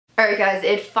Alright guys,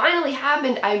 it finally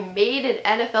happened. I made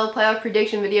an NFL playoff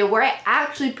prediction video where I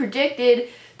actually predicted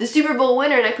the Super Bowl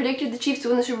winner, and I predicted the Chiefs to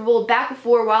win the Super Bowl back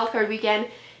before wildcard weekend,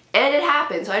 and it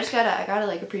happened. So I gotta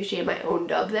like appreciate my own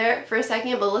dub there for a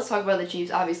second. But let's talk about the Chiefs.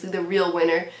 Obviously the real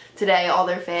winner today, all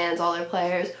their fans, all their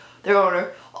players, their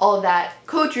owner, all of that.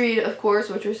 Coach Reed, of course,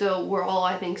 we're all,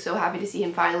 I think, so happy to see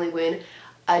him finally win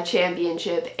a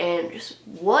championship. And just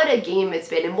what a game it's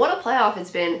been, and what a playoff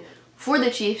it's been for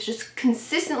the Chiefs, just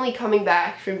consistently coming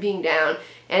back from being down.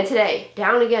 And today,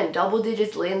 down again, double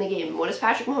digits late in the game. What does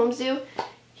Patrick Mahomes do?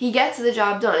 He gets the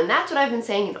job done. And that's what I've been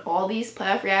saying in all these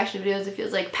playoff reaction videos. It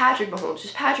feels like Patrick Mahomes,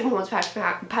 just Patrick Mahomes, Patrick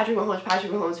Mahomes,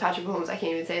 Patrick Mahomes, Patrick Mahomes. I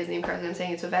can't even say his name correctly, I'm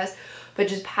saying it so fast. But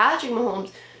just Patrick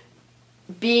Mahomes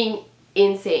being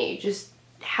insane. Just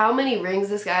how many rings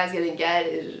this guy's gonna get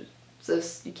is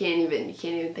just, you can't even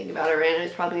think about it right now.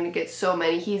 He's probably gonna get so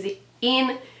many. He's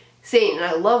insane, and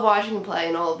I love watching him play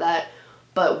and all of that.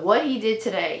 But what he did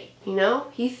today, you know,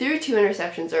 he threw 2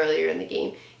 interceptions earlier in the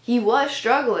game. He was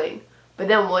struggling, but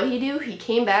then what did he do? He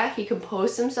came back, he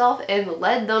composed himself, and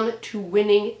led them to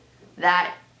winning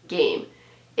that game.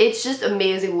 It's just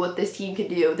amazing what this team can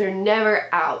do. They're never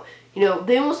out. You know,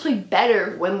 they almost play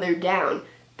better when they're down.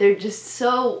 They're just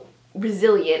so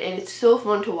resilient, and it's so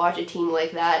fun to watch a team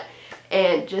like that.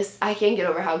 And just, I can't get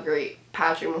over how great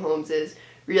Patrick Mahomes is.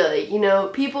 Really, you know,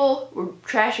 people were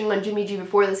trashing on Jimmy G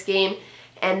before this game,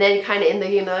 and then kind of in the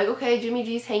game, they're like, okay, Jimmy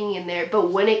G's hanging in there.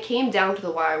 But when it came down to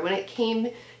the wire, when it came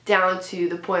down to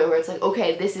the point where it's like,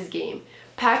 okay, this is game,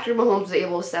 Patrick Mahomes was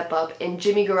able to step up, and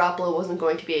Jimmy Garoppolo wasn't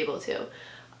going to be able to,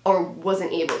 or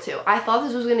wasn't able to. I thought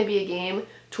this was going to be a game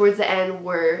towards the end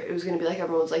where it was going to be like,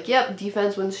 everyone's like, yep,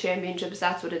 defense wins championships,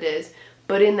 that's what it is.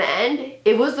 But in the end,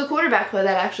 it was the quarterback play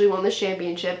that actually won this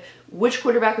championship. Which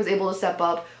quarterback was able to step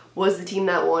up was the team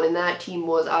that won, and that team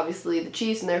was obviously the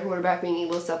Chiefs and their quarterback being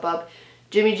able to step up.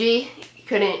 Jimmy G,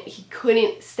 he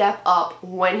couldn't step up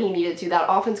when he needed to. That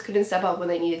offense couldn't step up when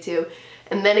they needed to.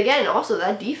 And then again, also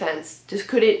that defense just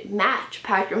couldn't match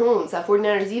Patrick Mahomes. That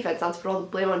 49ers defense, not to put all the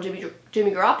blame on Jimmy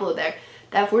Garoppolo there,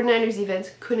 that 49ers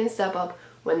defense couldn't step up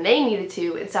when they needed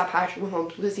to and stop Patrick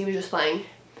Mahomes because he was just playing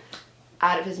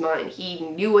out of his mind. He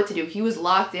knew what to do. He was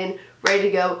locked in, ready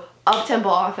to go, up-tempo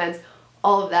offense,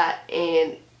 all of that.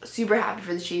 And super happy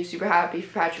for the Chiefs, super happy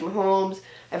for Patrick Mahomes,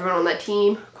 everyone on that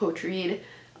team, Coach Reed.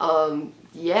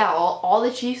 Yeah, all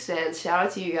the Chiefs fans, shout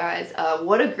out to you guys.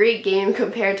 What a great game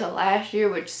compared to last year,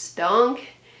 which stunk.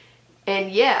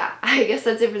 And yeah, I guess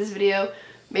that's it for this video.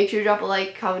 Make sure to drop a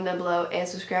like, comment down below, and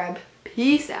subscribe.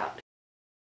 Peace out.